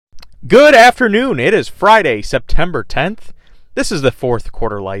Good afternoon. It is Friday, September 10th. This is the Fourth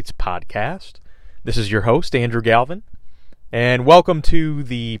Quarter Lights podcast. This is your host, Andrew Galvin, and welcome to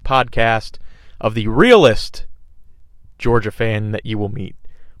the podcast of the realest Georgia fan that you will meet.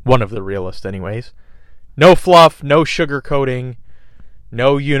 One of the realest, anyways. No fluff, no sugarcoating,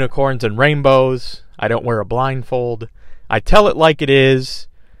 no unicorns and rainbows. I don't wear a blindfold. I tell it like it is,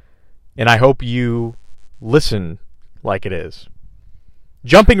 and I hope you listen like it is.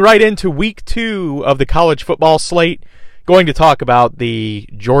 Jumping right into week 2 of the college football slate, going to talk about the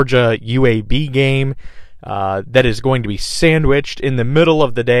Georgia UAB game that is going to be sandwiched in the middle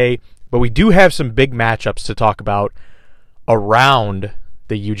of the day, but we do have some big matchups to talk about around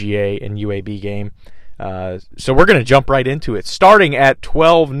the UGA and UAB game. So we're going to jump right into it. Starting at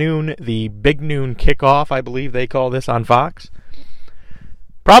 12 noon, the big noon kickoff, I believe they call this on Fox.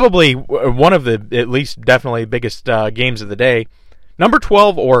 Probably one of the, at least definitely biggest games of the day. Number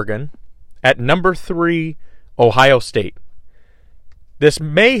 12, Oregon, at number 3, Ohio State. This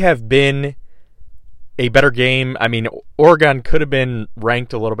may have been a better game. I mean, Oregon could have been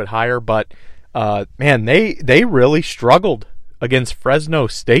ranked a little bit higher, but, man, they really struggled against Fresno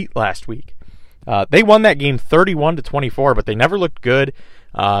State last week. They won that game 31-24, but they never looked good.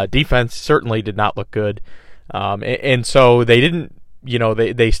 Defense certainly did not look good. And so they didn't,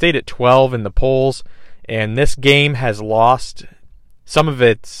 they stayed at 12 in the polls, and this game has lost some of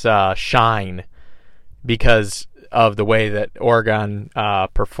its shine because of the way that Oregon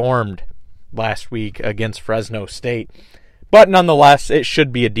performed last week against Fresno State. But nonetheless, it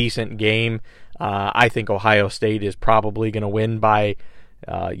should be a decent game. I think Ohio State is probably going to win by,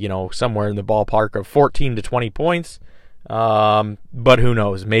 somewhere in the ballpark of 14 to 20 points. But who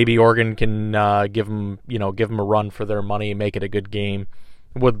knows? Maybe Oregon can give them a run for their money and make it a good game.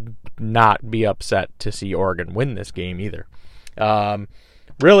 Would not be upset to see Oregon win this game either.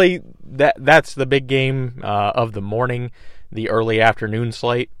 Really, that's the big game of the morning, the early afternoon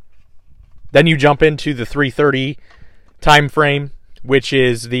slate. Then you jump into the 3:30 time frame, which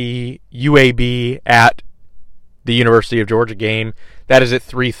is the UAB at the University of Georgia game. That is at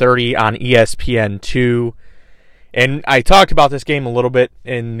 3:30 on ESPN2. And I talked about this game a little bit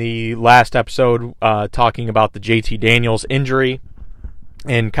in the last episode, talking about the JT Daniels injury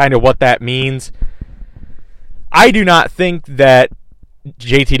and kind of what that means. I do not think that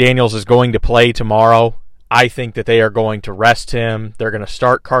JT Daniels is going to play tomorrow. I think that they are going to rest him. They're going to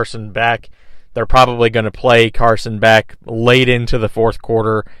start Carson Beck. They're probably going to play Carson Beck late into the fourth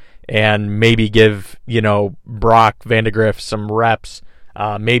quarter and maybe give, Brock Vandagriff some reps,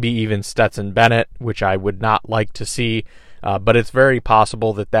 maybe even Stetson Bennett, which I would not like to see. But it's very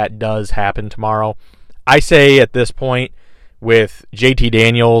possible that does happen tomorrow. I say at this point, with JT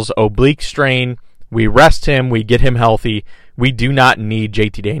Daniels' oblique strain, we rest him, we get him healthy. We do not need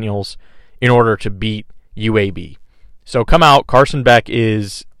JT Daniels in order to beat UAB. So come out. Carson Beck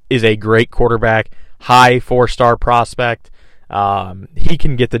is a great quarterback, high 4-star prospect. He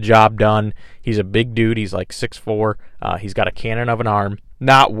can get the job done. He's a big dude. He's like 6'4". He's got a cannon of an arm.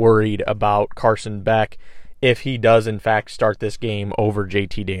 Not worried about Carson Beck if he does, in fact, start this game over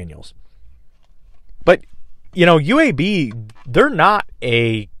JT Daniels. But, UAB, they're not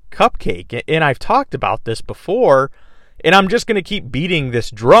a cupcake, and I've talked about this before, and I'm just going to keep beating this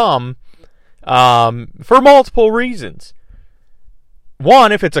drum for multiple reasons.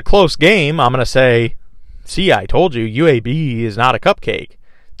 One, if it's a close game, I'm going to say, see, I told you, UAB is not a cupcake.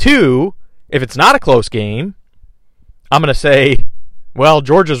 Two, if it's not a close game, I'm going to say, well,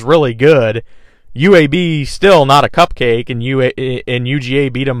 Georgia's really good. UAB still not a cupcake, and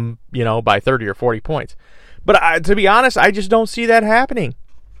UGA beat them, by 30 or 40 points. But to be honest, I just don't see that happening.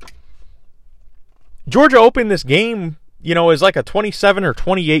 Georgia opened this game, as like a 27 or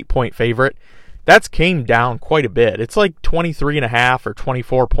 28 point favorite. That's came down quite a bit. It's like 23.5 or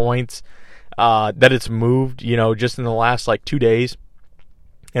 24 points that it's moved, just in the last 2 days.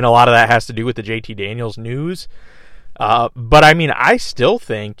 And a lot of that has to do with the JT Daniels news. But I mean, I still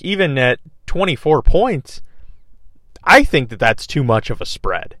think, even at 24 points, I think that's too much of a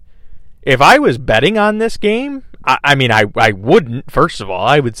spread. If I was betting on this game, I wouldn't, first of all.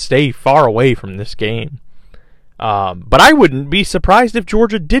 I would stay far away from this game. But I wouldn't be surprised if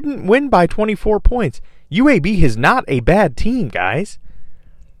Georgia didn't win by 24 points. UAB is not a bad team, guys.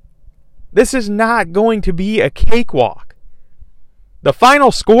 This is not going to be a cakewalk. The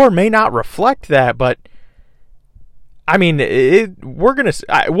final score may not reflect that, but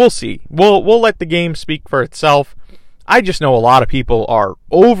we'll see. We'll let the game speak for itself. I just know a lot of people are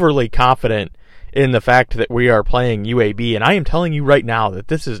overly confident in the fact that we are playing UAB, and I am telling you right now that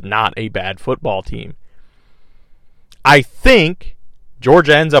this is not a bad football team. I think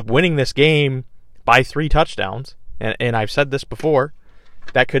Georgia ends up winning this game by 3 touchdowns. And I've said this before.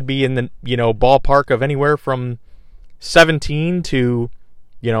 That could be in the, ballpark of anywhere from 17 to,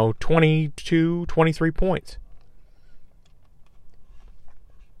 22, 23 points.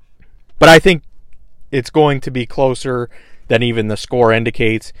 But I think it's going to be closer than even the score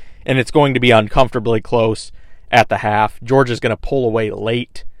indicates, and it's going to be uncomfortably close at the half. Georgia's going to pull away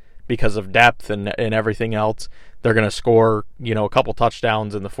late because of depth and everything else. They're going to score, a couple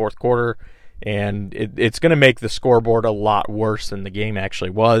touchdowns in the fourth quarter, and it's going to make the scoreboard a lot worse than the game actually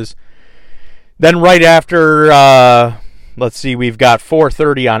was. Then right after, we've got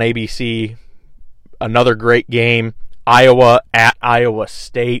 4:30 on ABC, another great game, Iowa at Iowa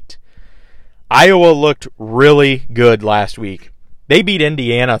State. Iowa looked really good last week. They beat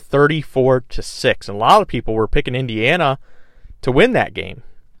Indiana 34-6, and a lot of people were picking Indiana to win that game.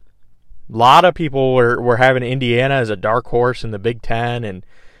 A lot of people were having Indiana as a dark horse in the Big Ten, and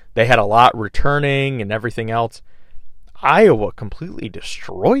they had a lot returning and everything else. Iowa completely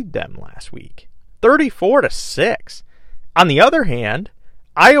destroyed them last week, 34-6. On the other hand,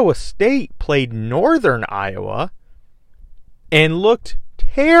 Iowa State played Northern Iowa and looked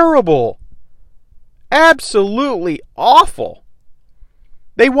terrible. Absolutely awful.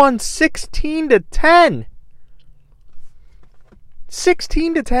 They won 16-10.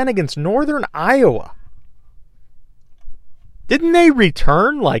 16-10 against Northern Iowa. Didn't they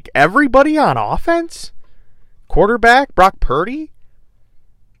return like everybody on offense? Quarterback, Brock Purdy.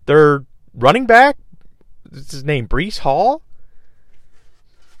 Their running back, what's his name, Breece Hall?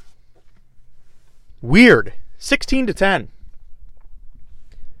 Weird. 16-10.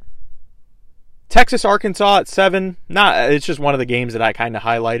 Texas, Arkansas at 7. It's just one of the games that I kind of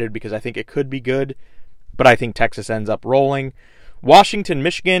highlighted because I think it could be good, but I think Texas ends up rolling. Washington,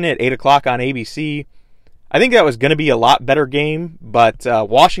 Michigan at 8 o'clock on ABC. I think that was going to be a lot better game, but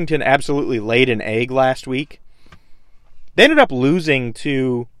Washington absolutely laid an egg last week. They ended up losing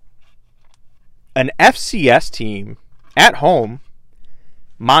to an FCS team at home,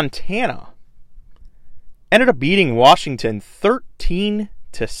 Montana. Ended up beating Washington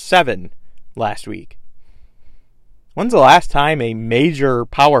 13-7 last week. When's the last time a major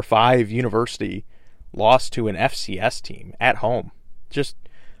Power 5 university lost to an FCS team at home? Just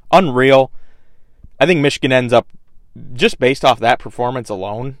unreal. I think Michigan ends up, just based off that performance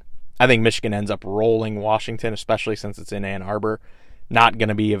alone, I think Michigan ends up rolling Washington, especially since it's in Ann Arbor. Not going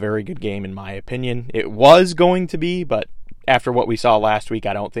to be a very good game in my opinion. It was going to be, but after what we saw last week,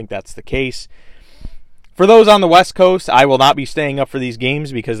 I don't think that's the case. For those on the West Coast, I will not be staying up for these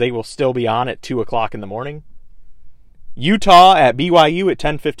games because they will still be on at 2 o'clock in the morning. Utah at BYU at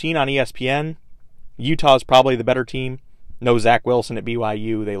 10:15 on ESPN. Utah is probably the better team. No Zach Wilson at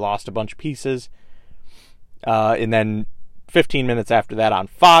BYU. They lost a bunch of pieces. And then 15 minutes after that on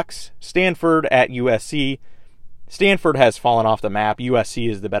Fox, Stanford at USC. Stanford has fallen off the map. USC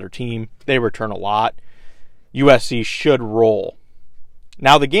is the better team. They return a lot. USC should roll.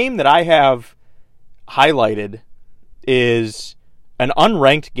 Now, the game that I have highlighted is an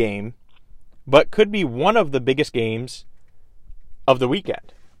unranked game, but could be one of the biggest games of the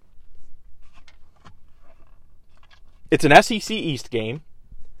weekend. It's an SEC East game.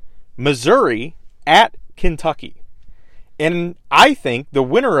 Missouri at Kentucky. And I think the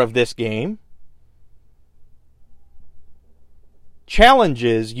winner of this game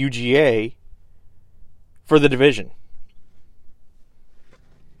challenges UGA for the division.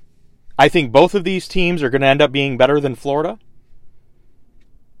 I think both of these teams are going to end up being better than Florida.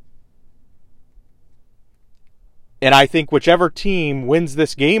 And I think whichever team wins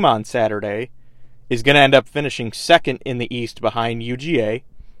this game on Saturday is going to end up finishing second in the East behind UGA.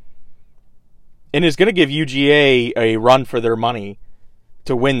 And is going to give UGA a run for their money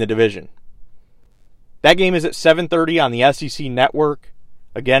to win the division. That game is at 7:30 on the SEC Network.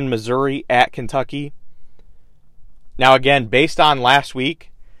 Again, Missouri at Kentucky. Now again, based on last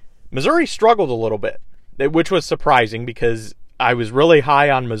week, Missouri struggled a little bit, which was surprising because I was really high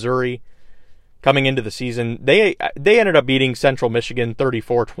on Missouri coming into the season. They ended up beating Central Michigan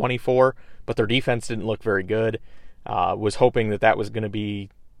 34-24, but their defense didn't look very good. Was hoping that was going to be,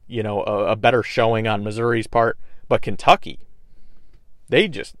 a better showing on Missouri's part. But Kentucky,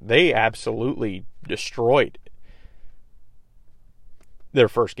 they absolutely destroyed their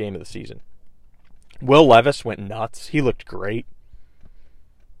first game of the season. Will Levis went nuts. He looked great.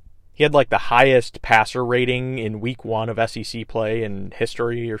 He had like the highest passer rating in week 1 of SEC play in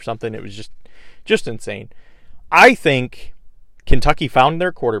history or something. It was just insane. I think Kentucky found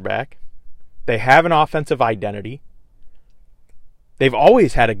their quarterback. They have an offensive identity. They've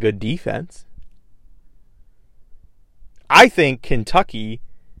always had a good defense. I think Kentucky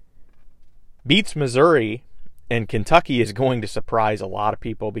beats Missouri, and Kentucky is going to surprise a lot of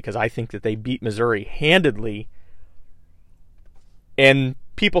people because I think that they beat Missouri handedly, and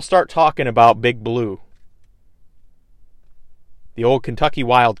people start talking about Big Blue, the old Kentucky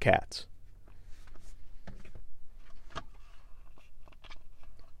Wildcats.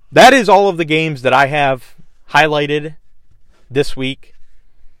 That is all of the games that I have highlighted this week.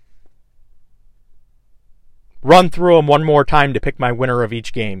 Run through them one more time to pick my winner of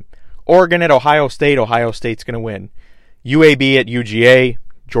each game. Oregon at Ohio State. Ohio State's going to win. UAB at UGA.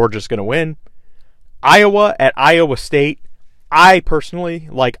 Georgia's going to win. Iowa at Iowa State. I personally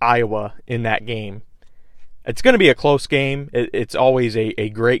like Iowa in that game. It's going to be a close game. It's always a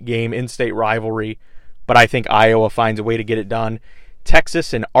great game, in-state rivalry, but I think Iowa finds a way to get it done.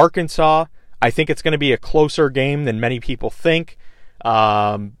 Texas and Arkansas, I think it's going to be a closer game than many people think,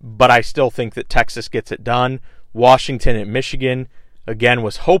 but I still think that Texas gets it done. Washington at Michigan, again,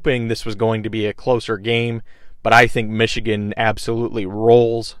 was hoping this was going to be a closer game, but I think Michigan absolutely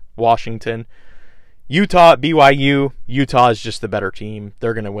rolls Washington. Utah at BYU, Utah is just the better team.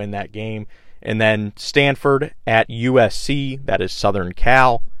 They're going to win that game. And then Stanford at USC, that is Southern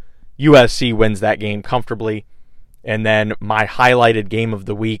Cal. USC wins that game comfortably. And then my highlighted game of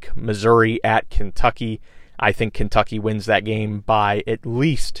the week, Missouri at Kentucky. I think Kentucky wins that game by at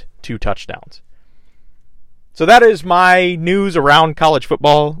least 2 touchdowns. So that is my news around college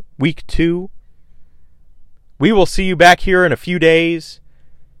football week 2. We will see you back here in a few days.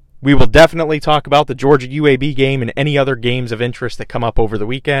 We will definitely talk about the Georgia UAB game and any other games of interest that come up over the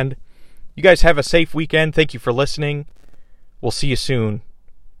weekend. You guys have a safe weekend. Thank you for listening. We'll see you soon.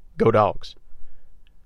 Go Dogs.